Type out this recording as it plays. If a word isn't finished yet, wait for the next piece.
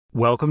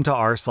Welcome to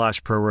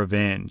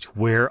r/Prorevenge,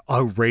 where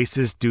a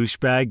racist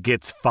douchebag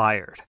gets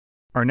fired.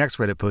 Our next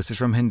Reddit post is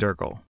from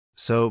Hindergle.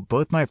 So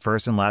both my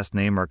first and last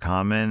name are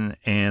common,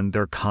 and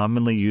they're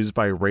commonly used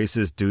by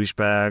racist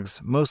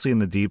douchebags, mostly in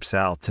the Deep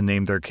South, to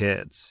name their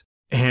kids.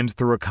 And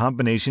through a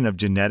combination of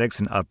genetics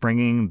and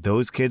upbringing,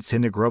 those kids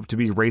tend to grow up to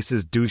be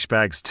racist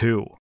douchebags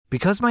too.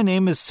 Because my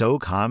name is so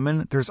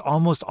common, there's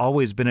almost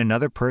always been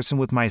another person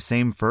with my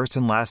same first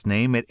and last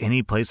name at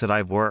any place that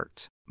I've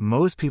worked.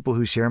 Most people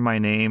who share my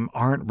name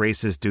aren't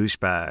racist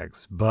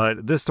douchebags,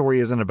 but this story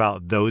isn't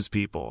about those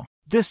people.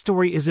 This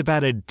story is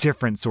about a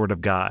different sort of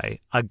guy,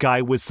 a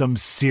guy with some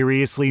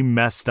seriously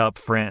messed up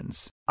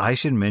friends. I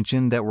should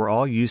mention that we're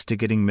all used to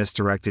getting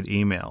misdirected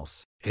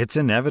emails. It's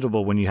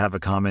inevitable when you have a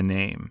common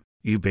name.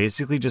 You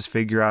basically just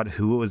figure out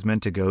who it was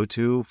meant to go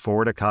to,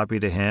 forward a copy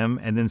to him,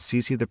 and then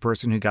CC the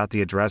person who got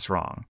the address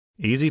wrong.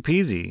 Easy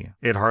peasy.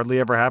 It hardly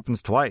ever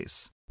happens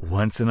twice.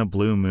 Once in a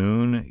blue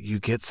moon, you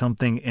get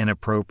something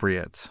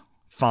inappropriate.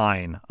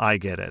 Fine, I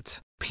get it.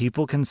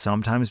 People can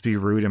sometimes be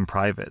rude in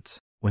private.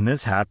 When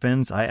this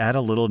happens, I add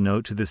a little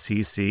note to the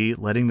CC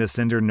letting the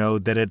sender know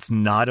that it's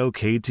not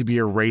okay to be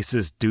a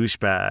racist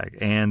douchebag,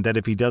 and that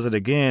if he does it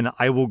again,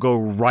 I will go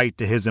right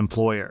to his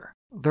employer.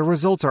 The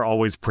results are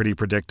always pretty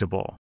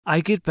predictable.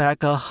 I get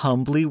back a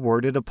humbly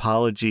worded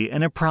apology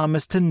and a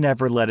promise to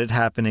never let it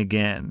happen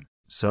again.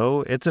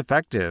 So it's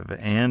effective,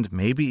 and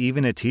maybe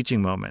even a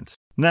teaching moment.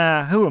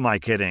 Nah, who am I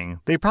kidding?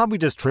 They probably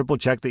just triple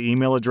check the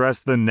email address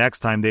the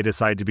next time they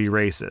decide to be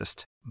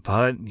racist.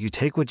 But you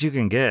take what you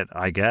can get,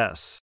 I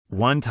guess.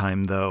 One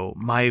time, though,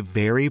 my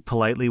very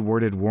politely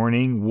worded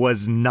warning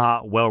was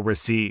not well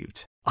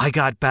received. I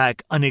got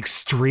back an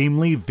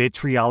extremely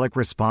vitriolic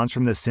response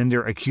from the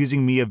sender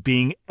accusing me of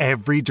being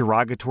every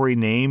derogatory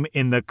name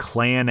in the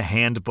Klan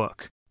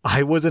handbook.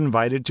 I was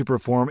invited to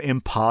perform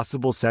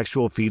impossible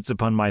sexual feats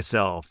upon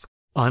myself,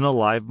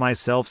 unalive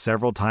myself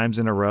several times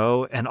in a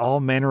row, and all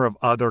manner of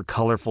other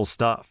colorful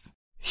stuff.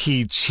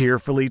 He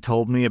cheerfully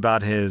told me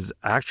about his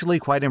actually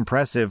quite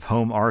impressive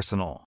home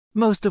arsenal,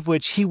 most of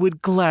which he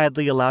would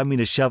gladly allow me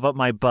to shove up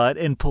my butt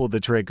and pull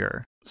the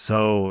trigger.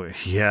 So,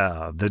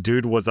 yeah, the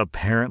dude was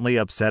apparently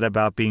upset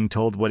about being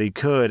told what he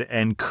could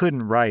and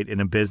couldn't write in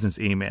a business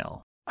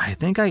email. I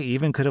think I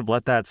even could have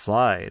let that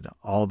slide,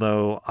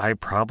 although I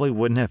probably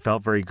wouldn't have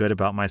felt very good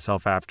about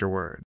myself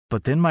afterward.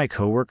 But then my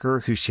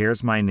coworker who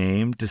shares my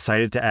name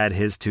decided to add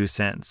his 2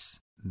 cents.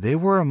 They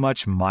were a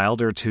much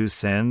milder 2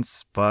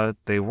 cents, but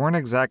they weren't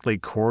exactly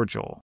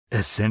cordial.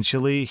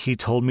 Essentially, he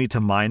told me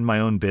to mind my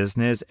own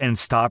business and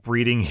stop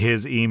reading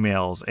his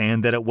emails,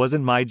 and that it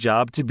wasn't my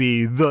job to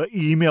be the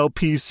email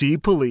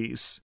PC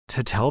police.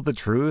 To tell the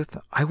truth,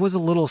 I was a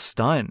little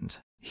stunned.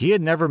 He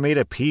had never made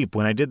a peep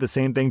when I did the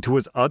same thing to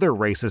his other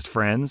racist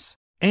friends.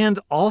 And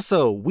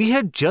also, we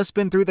had just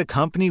been through the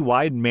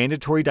company-wide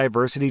mandatory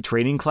diversity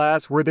training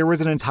class where there was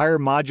an entire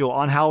module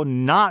on how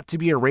not to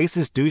be a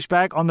racist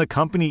douchebag on the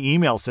company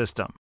email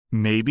system.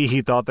 Maybe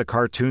he thought the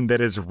cartoon that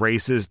his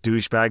racist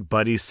douchebag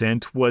buddy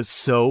sent was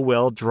so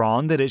well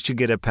drawn that it should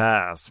get a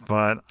pass,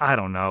 but I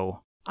don't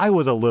know. I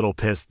was a little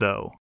pissed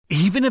though.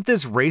 Even if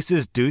this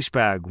racist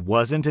douchebag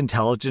wasn't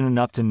intelligent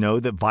enough to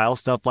know that vile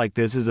stuff like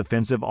this is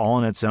offensive all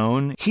on its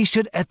own, he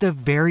should at the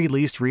very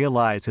least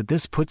realize that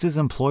this puts his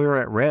employer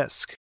at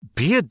risk.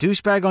 Be a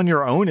douchebag on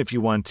your own if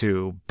you want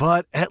to,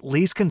 but at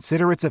least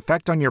consider its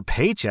effect on your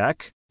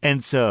paycheck.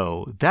 And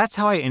so, that's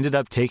how I ended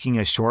up taking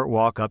a short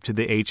walk up to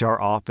the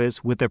HR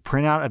office with a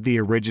printout of the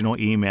original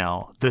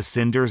email, the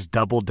sender's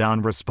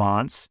double-down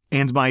response,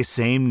 and my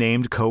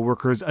same-named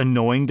coworker's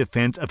annoying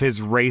defense of his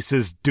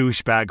racist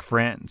douchebag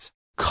friend.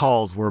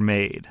 Calls were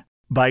made.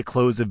 By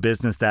close of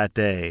business that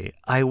day,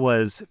 I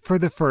was, for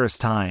the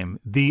first time,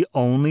 the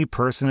only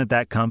person at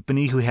that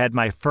company who had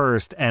my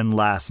first and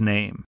last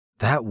name.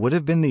 That would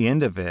have been the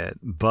end of it,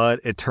 but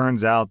it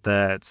turns out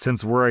that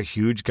since we're a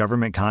huge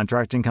government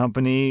contracting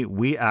company,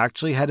 we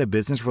actually had a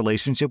business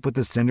relationship with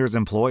the sender's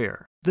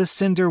employer. The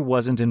sender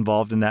wasn't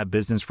involved in that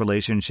business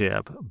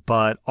relationship,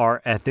 but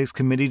our ethics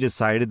committee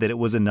decided that it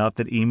was enough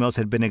that emails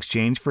had been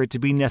exchanged for it to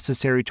be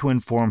necessary to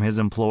inform his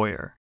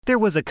employer. There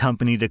was a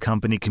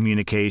company-to-company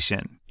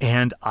communication,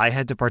 and I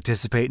had to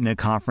participate in a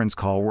conference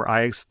call where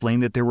I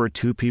explained that there were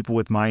 2 people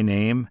with my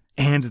name,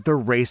 and the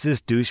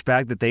racist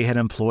douchebag that they had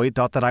employed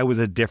thought that I was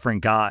a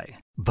different guy.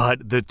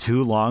 But the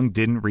too long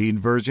didn't read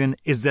version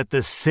is that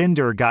the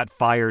sender got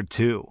fired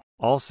too.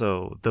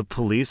 Also, the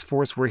police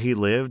force where he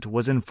lived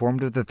was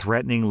informed of the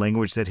threatening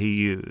language that he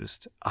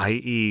used,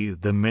 i.e.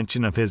 the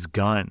mention of his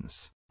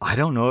guns. I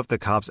don't know if the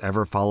cops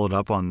ever followed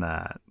up on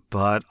that,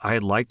 but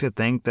I'd like to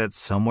think that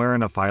somewhere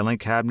in a filing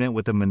cabinet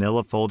with a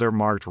manila folder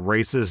marked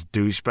racist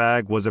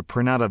douchebag was a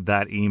printout of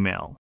that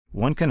email.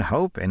 One can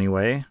hope,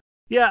 anyway.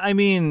 Yeah, I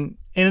mean,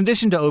 in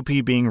addition to OP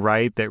being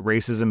right that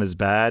racism is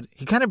bad,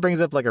 he kind of brings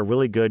up like a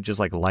really good just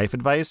like life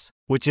advice,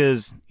 which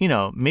is,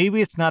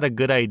 maybe it's not a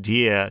good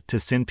idea to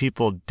send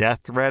people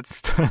death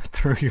threats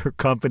through your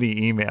company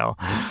email.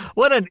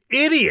 What an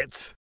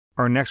idiot!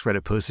 Our next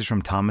Reddit post is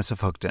from Thomas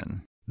of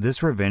Hookton.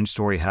 This revenge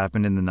story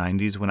happened in the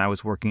 90s when I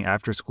was working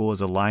after school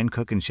as a line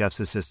cook and chef's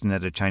assistant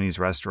at a Chinese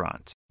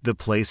restaurant. The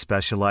place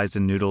specialized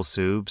in noodle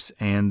soups,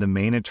 and the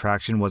main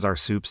attraction was our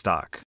soup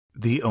stock.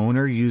 The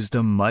owner used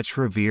a much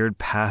revered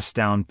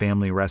passed-down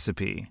family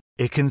recipe.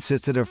 It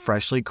consisted of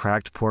freshly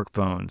cracked pork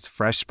bones,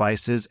 fresh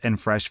spices, and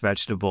fresh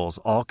vegetables,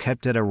 all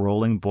kept at a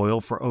rolling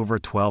boil for over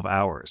 12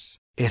 hours.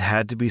 It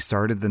had to be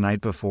started the night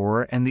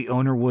before, and the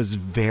owner was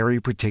very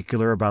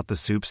particular about the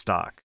soup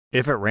stock.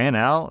 If it ran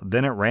out,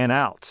 then it ran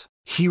out.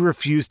 He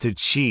refused to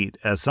cheat,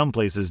 as some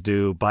places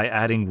do, by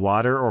adding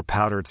water or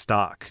powdered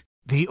stock.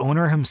 The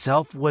owner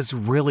himself was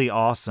really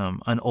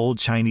awesome, an old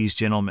Chinese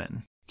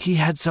gentleman. He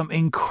had some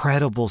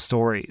incredible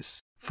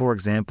stories. For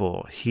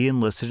example, he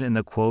enlisted in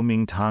the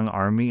Kuomintang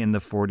Army in the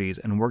 40s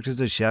and worked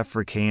as a chef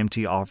for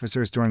KMT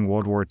officers during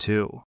World War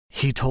II.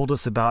 He told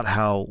us about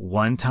how,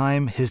 one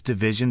time, his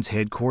division's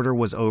headquarters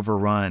was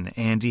overrun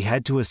and he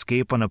had to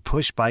escape on a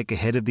push bike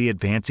ahead of the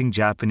advancing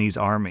Japanese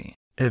army.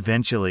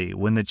 Eventually,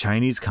 when the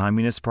Chinese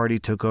Communist Party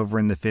took over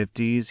in the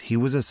 50s, he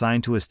was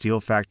assigned to a steel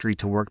factory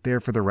to work there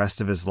for the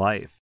rest of his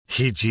life.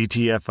 He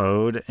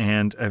GTFO'd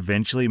and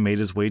eventually made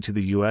his way to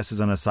the US as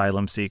an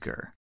asylum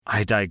seeker.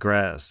 I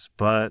digress,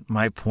 but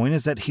my point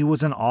is that he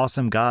was an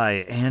awesome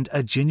guy and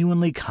a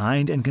genuinely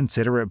kind and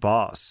considerate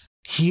boss.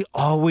 He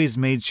always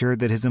made sure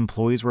that his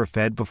employees were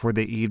fed before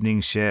the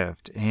evening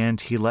shift, and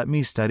he let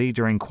me study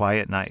during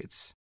quiet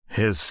nights.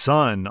 His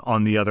son,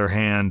 on the other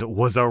hand,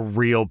 was a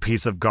real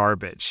piece of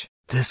garbage.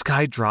 This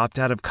guy dropped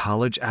out of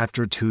college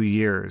after 2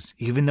 years,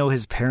 even though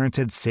his parents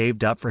had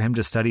saved up for him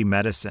to study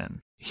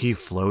medicine. He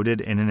floated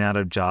in and out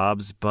of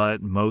jobs,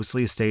 but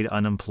mostly stayed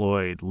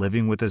unemployed,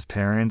 living with his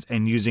parents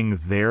and using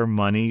their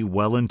money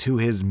well into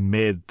his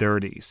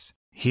mid-30s.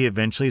 He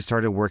eventually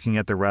started working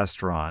at the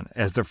restaurant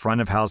as the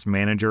front-of-house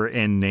manager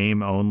in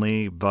name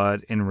only,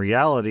 but in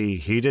reality,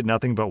 he did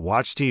nothing but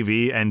watch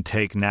TV and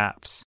take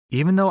naps.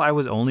 Even though I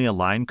was only a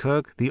line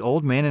cook, the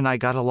old man and I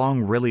got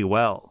along really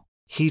well.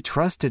 He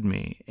trusted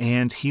me,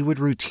 and he would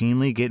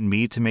routinely get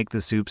me to make the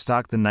soup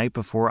stock the night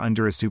before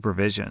under his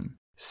supervision.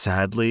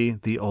 Sadly,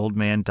 the old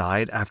man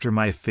died after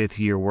my 5th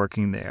year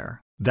working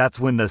there. That's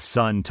when the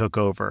son took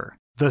over.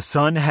 The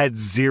son had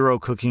zero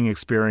cooking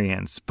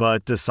experience,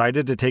 but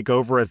decided to take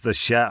over as the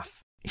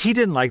chef. He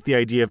didn't like the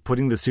idea of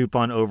putting the soup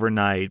on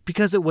overnight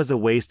because it was a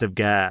waste of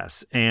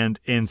gas,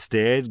 and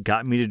instead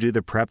got me to do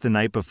the prep the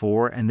night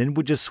before and then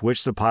would just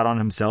switch the pot on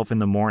himself in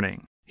the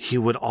morning. He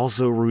would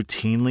also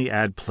routinely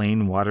add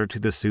plain water to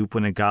the soup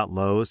when it got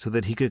low so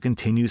that he could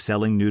continue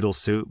selling noodle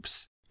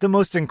soups. The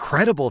most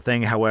incredible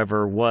thing,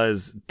 however,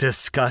 was,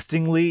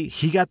 disgustingly,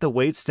 he got the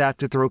waitstaff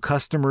to throw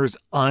customers'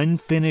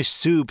 unfinished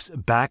soups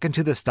back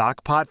into the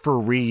stock pot for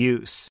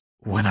reuse.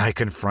 When I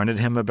confronted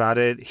him about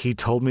it, he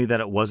told me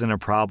that it wasn't a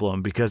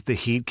problem because the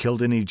heat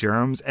killed any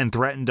germs and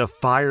threatened to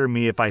fire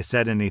me if I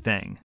said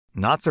anything.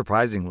 Not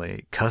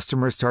surprisingly,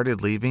 customers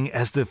started leaving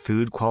as the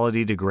food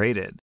quality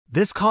degraded.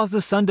 This caused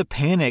the son to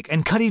panic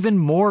and cut even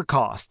more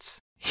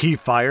costs. He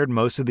fired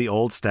most of the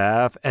old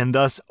staff and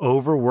thus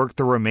overworked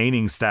the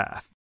remaining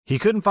staff. He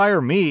couldn't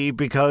fire me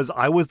because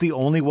I was the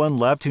only one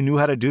left who knew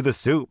how to do the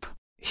soup.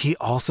 He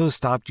also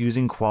stopped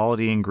using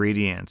quality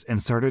ingredients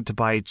and started to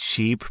buy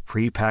cheap,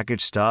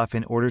 prepackaged stuff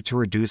in order to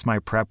reduce my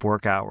prep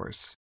work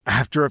hours.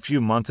 After a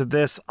few months of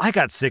this, I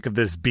got sick of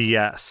this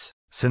BS.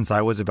 Since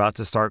I was about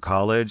to start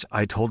college,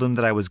 I told him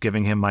that I was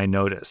giving him my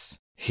notice.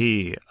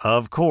 He,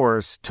 of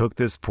course, took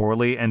this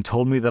poorly and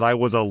told me that I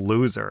was a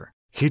loser.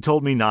 He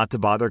told me not to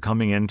bother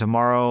coming in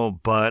tomorrow,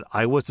 but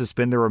I was to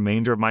spend the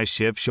remainder of my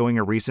shift showing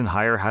a recent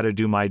hire how to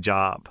do my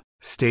job,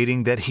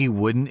 stating that he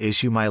wouldn't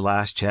issue my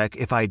last check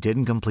if I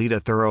didn't complete a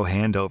thorough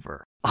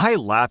handover. I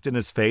laughed in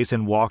his face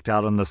and walked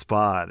out on the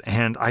spot,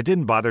 and I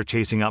didn't bother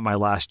chasing up my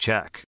last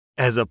check.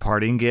 As a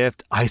parting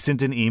gift, I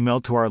sent an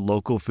email to our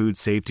local food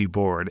safety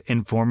board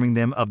informing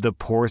them of the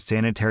poor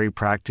sanitary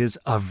practice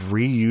of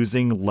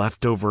reusing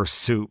leftover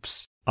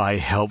soups. I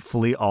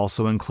helpfully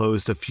also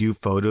enclosed a few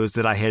photos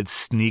that I had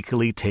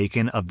sneakily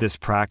taken of this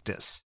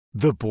practice.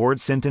 The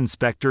board sent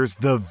inspectors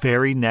the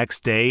very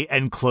next day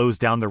and closed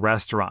down the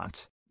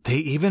restaurant. They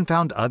even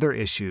found other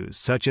issues,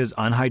 such as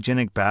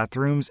unhygienic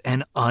bathrooms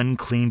and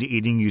uncleaned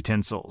eating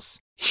utensils.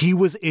 He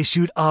was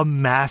issued a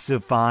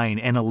massive fine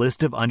and a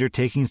list of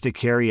undertakings to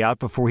carry out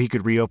before he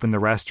could reopen the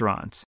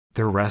restaurant.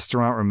 The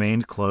restaurant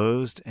remained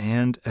closed,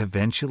 and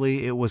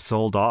eventually it was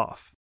sold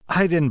off.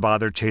 I didn't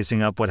bother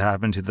chasing up what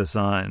happened to the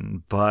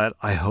son, but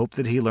I hope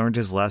that he learned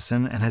his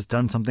lesson and has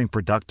done something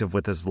productive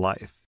with his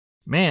life.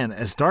 Man,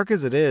 as dark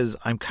as it is,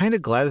 I'm kind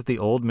of glad that the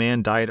old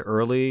man died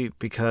early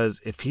because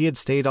if he had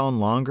stayed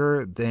on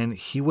longer, then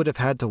he would have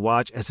had to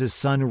watch as his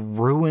son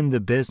ruined the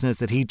business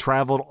that he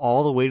traveled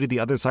all the way to the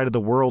other side of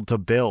the world to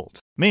build.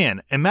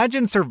 Man,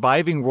 imagine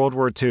surviving World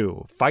War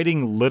II,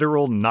 fighting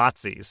literal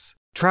Nazis.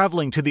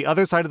 Traveling to the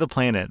other side of the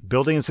planet,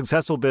 building a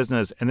successful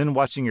business, and then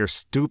watching your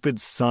stupid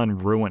son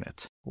ruin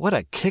it. What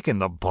a kick in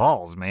the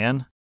balls,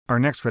 man. Our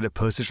next Reddit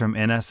post is from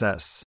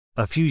NSS.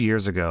 A few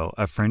years ago,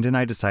 a friend and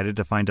I decided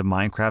to find a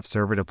Minecraft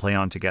server to play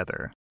on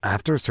together.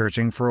 After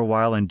searching for a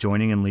while and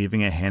joining and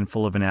leaving a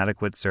handful of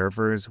inadequate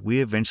servers,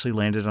 we eventually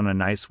landed on a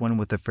nice one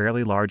with a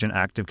fairly large and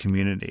active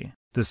community.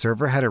 The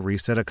server had a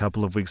reset a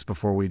couple of weeks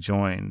before we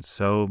joined,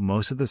 so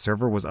most of the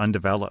server was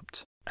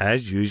undeveloped.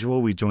 As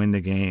usual, we joined the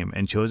game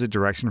and chose a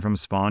direction from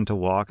spawn to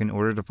walk in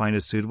order to find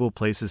a suitable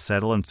place to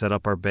settle and set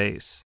up our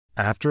base.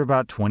 After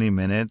about 20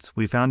 minutes,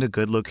 we found a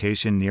good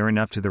location near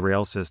enough to the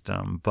rail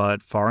system,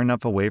 but far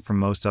enough away from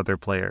most other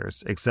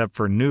players, except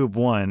for Noob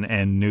 1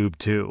 and Noob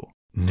 2.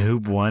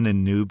 Noob 1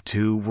 and Noob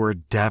 2 were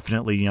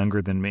definitely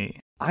younger than me.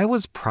 I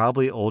was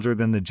probably older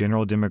than the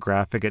general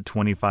demographic at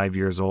 25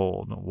 years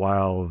old,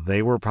 while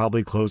they were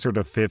probably closer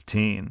to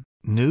 15.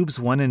 Noobs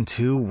 1 and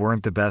 2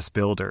 weren't the best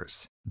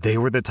builders. They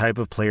were the type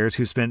of players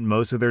who spent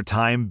most of their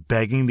time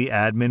begging the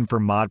admin for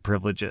mod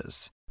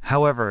privileges.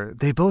 However,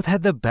 they both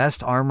had the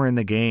best armor in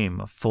the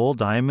game, full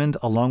diamond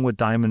along with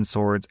diamond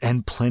swords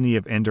and plenty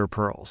of ender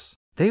pearls.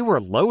 They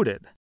were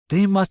loaded.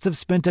 They must have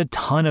spent a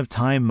ton of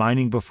time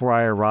mining before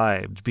I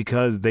arrived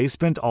because they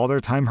spent all their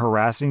time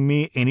harassing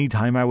me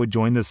anytime I would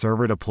join the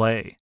server to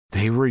play.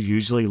 They were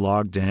usually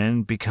logged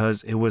in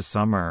because it was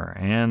summer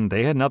and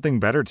they had nothing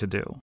better to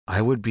do.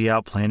 I would be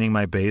out planning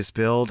my base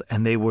build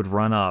and they would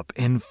run up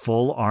in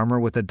full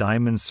armor with a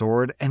diamond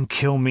sword and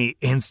kill me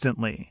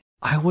instantly.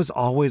 I was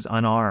always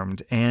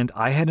unarmed, and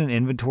I had an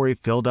inventory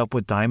filled up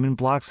with diamond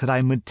blocks that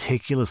I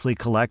meticulously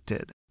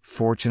collected.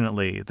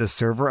 Fortunately, the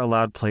server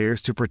allowed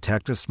players to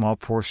protect a small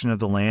portion of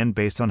the land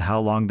based on how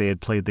long they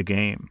had played the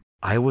game.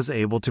 I was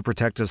able to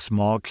protect a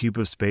small cube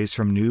of space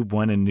from Noob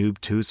 1 and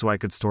Noob 2 so I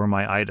could store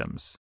my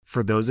items.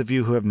 For those of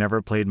you who have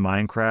never played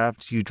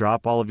Minecraft, you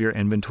drop all of your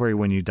inventory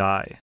when you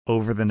die.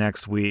 Over the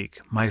next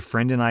week, my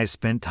friend and I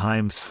spent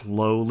time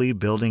slowly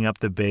building up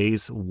the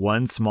base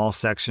one small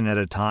section at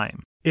a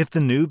time. If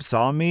the noobs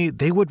saw me,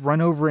 they would run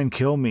over and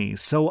kill me,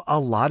 so a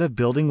lot of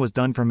building was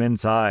done from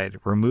inside,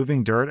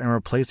 removing dirt and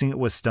replacing it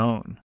with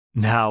stone.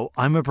 Now,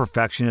 I'm a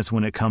perfectionist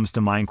when it comes to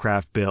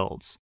Minecraft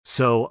builds,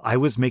 so I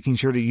was making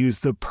sure to use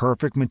the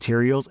perfect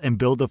materials and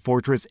build the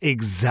fortress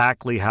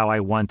exactly how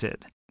I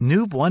wanted.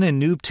 Noob 1 and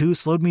Noob 2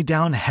 slowed me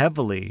down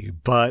heavily,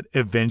 but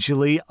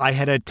eventually I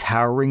had a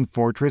towering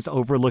fortress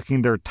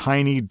overlooking their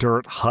tiny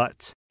dirt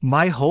hut.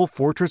 My whole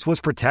fortress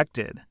was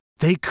protected.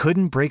 They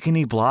couldn't break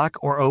any block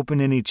or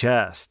open any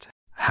chest.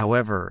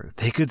 However,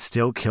 they could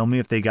still kill me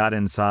if they got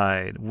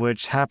inside,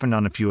 which happened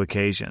on a few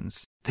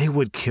occasions. They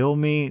would kill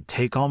me,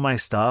 take all my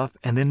stuff,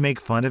 and then make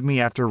fun of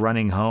me after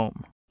running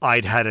home.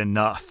 I'd had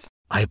enough.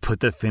 I put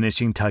the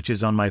finishing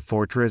touches on my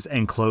fortress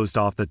and closed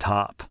off the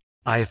top.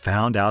 I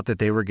found out that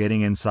they were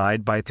getting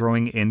inside by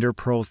throwing ender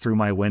pearls through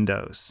my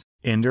windows.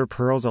 Ender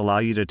pearls allow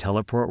you to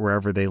teleport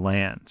wherever they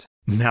land.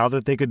 Now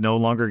that they could no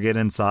longer get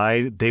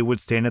inside, they would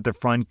stand at the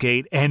front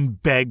gate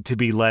and beg to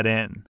be let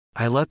in.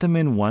 I let them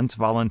in once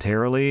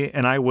voluntarily,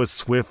 and I was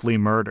swiftly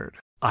murdered.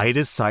 I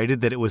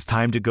decided that it was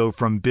time to go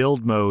from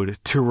build mode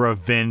to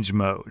revenge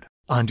mode.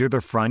 Under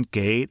the front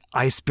gate,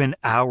 I spent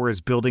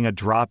hours building a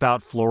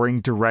dropout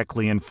flooring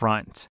directly in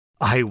front.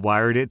 I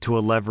wired it to a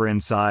lever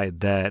inside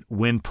that,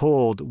 when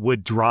pulled,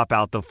 would drop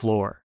out the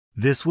floor.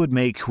 This would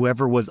make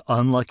whoever was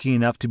unlucky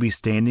enough to be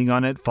standing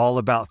on it fall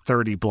about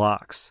 30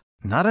 blocks.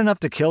 Not enough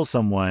to kill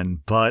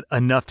someone, but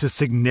enough to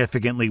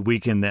significantly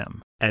weaken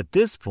them. At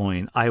this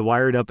point, I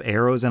wired up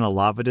arrows and a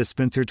lava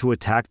dispenser to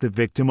attack the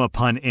victim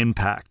upon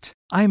impact.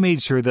 I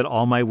made sure that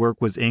all my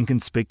work was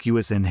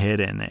inconspicuous and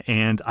hidden,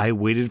 and I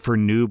waited for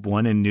Noob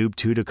 1 and Noob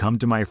 2 to come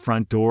to my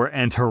front door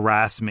and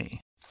harass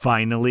me.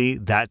 Finally,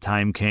 that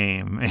time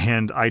came,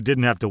 and I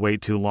didn't have to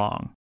wait too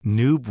long.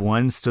 Noob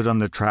 1 stood on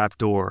the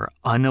trapdoor,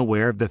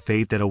 unaware of the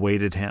fate that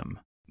awaited him.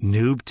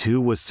 Noob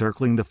 2 was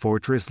circling the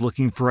fortress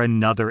looking for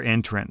another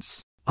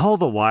entrance. All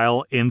the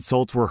while,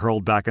 insults were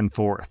hurled back and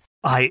forth.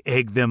 I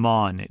egged them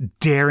on,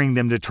 daring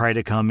them to try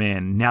to come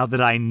in, now that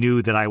I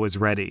knew that I was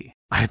ready.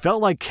 I felt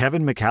like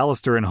Kevin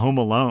McAllister in Home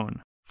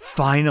Alone.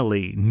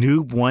 Finally,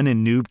 Noob 1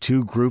 and Noob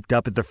 2 grouped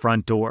up at the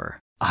front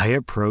door. I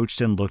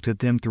approached and looked at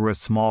them through a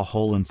small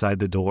hole inside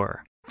the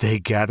door. They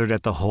gathered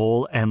at the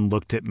hole and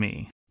looked at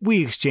me.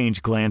 We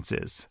exchanged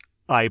glances.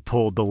 I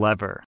pulled the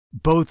lever.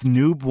 Both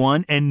Noob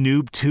 1 and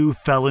Noob 2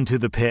 fell into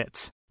the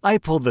pits. I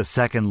pulled the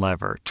second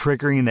lever,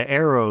 triggering the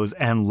arrows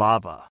and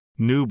lava.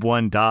 Noob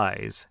 1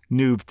 dies.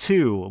 Noob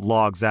 2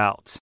 logs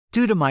out.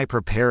 Due to my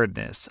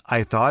preparedness,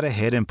 I thought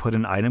ahead and put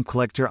an item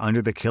collector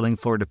under the killing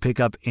floor to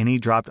pick up any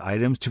dropped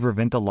items to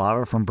prevent the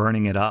lava from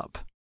burning it up.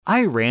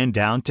 I ran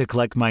down to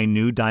collect my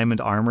new diamond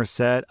armor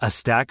set, a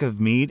stack of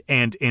meat,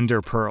 and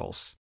ender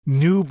pearls.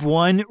 Noob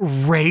 1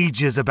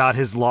 rages about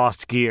his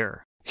lost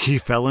gear. He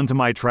fell into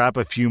my trap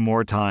a few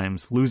more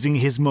times, losing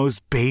his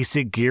most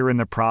basic gear in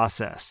the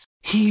process.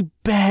 He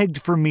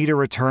begged for me to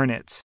return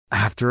it.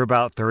 After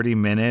about 30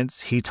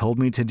 minutes, he told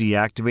me to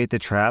deactivate the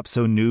trap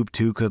so Noob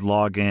 2 could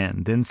log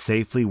in, then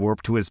safely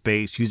warp to his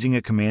base using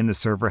a command the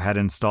server had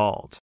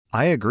installed.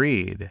 I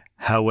agreed.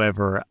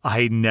 However,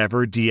 I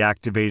never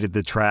deactivated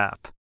the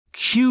trap.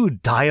 Cue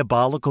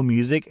diabolical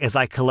music as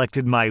I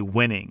collected my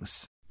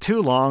winnings. Too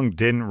long,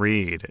 didn't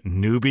read.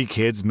 Newbie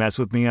kids mess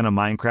with me on a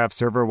Minecraft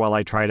server while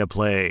I try to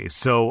play,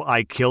 so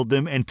I killed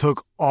them and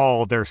took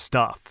all their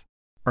stuff.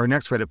 Our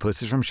next Reddit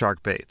post is from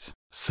Sharkbait.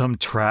 Some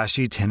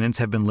trashy tenants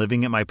have been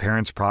living at my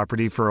parents'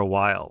 property for a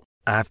while.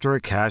 After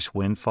a cash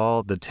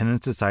windfall, the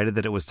tenants decided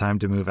that it was time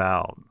to move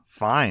out.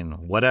 Fine,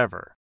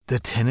 whatever. The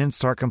tenants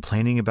start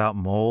complaining about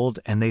mold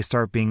and they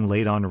start being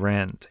late on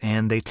rent,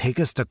 and they take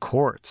us to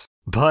court.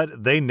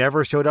 But they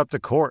never showed up to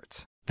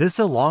court. This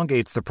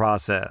elongates the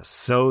process,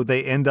 so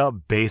they end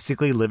up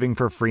basically living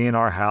for free in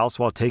our house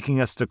while taking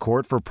us to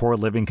court for poor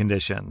living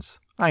conditions.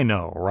 I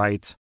know,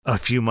 right? A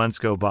few months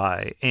go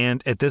by,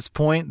 and at this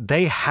point,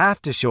 they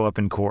have to show up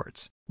in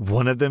court.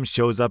 One of them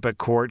shows up at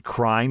court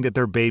crying that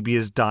their baby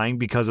is dying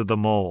because of the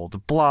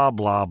mold, blah,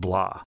 blah,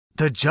 blah.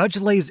 The judge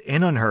lays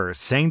in on her,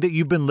 saying that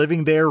you've been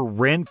living there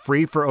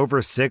rent-free for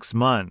over 6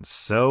 months,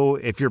 so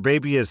if your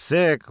baby is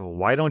sick,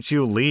 why don't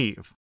you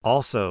leave?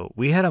 Also,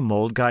 we had a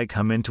mold guy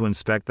come in to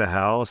inspect the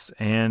house,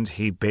 and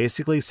he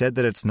basically said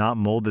that it's not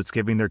mold that's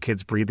giving their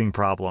kids breathing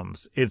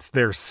problems. It's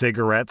their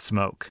cigarette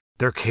smoke.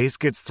 Their case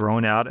gets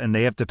thrown out and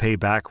they have to pay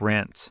back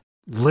rent.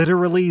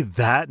 Literally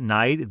that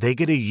night, they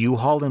get a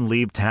U-Haul and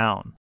leave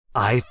town.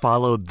 I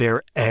followed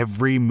their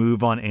every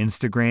move on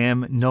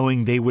Instagram,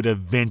 knowing they would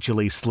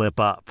eventually slip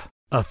up.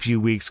 A few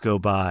weeks go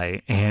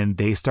by, and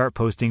they start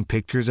posting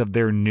pictures of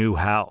their new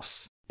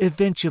house.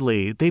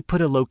 Eventually, they put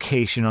a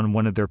location on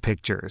one of their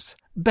pictures.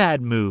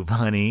 Bad move,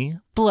 honey.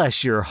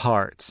 Bless your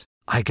heart.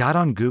 I got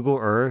on Google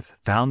Earth,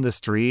 found the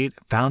street,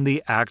 found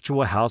the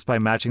actual house by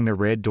matching the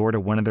red door to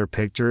one of their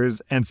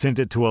pictures, and sent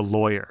it to a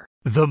lawyer.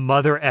 The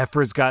mother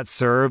effers got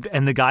served,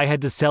 and the guy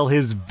had to sell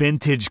his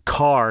vintage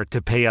car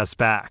to pay us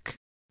back.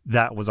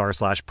 That was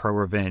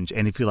r/Prorevenge,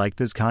 and if you like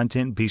this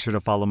content, be sure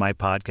to follow my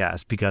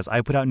podcast because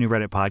I put out new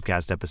Reddit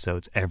podcast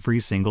episodes every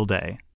single day.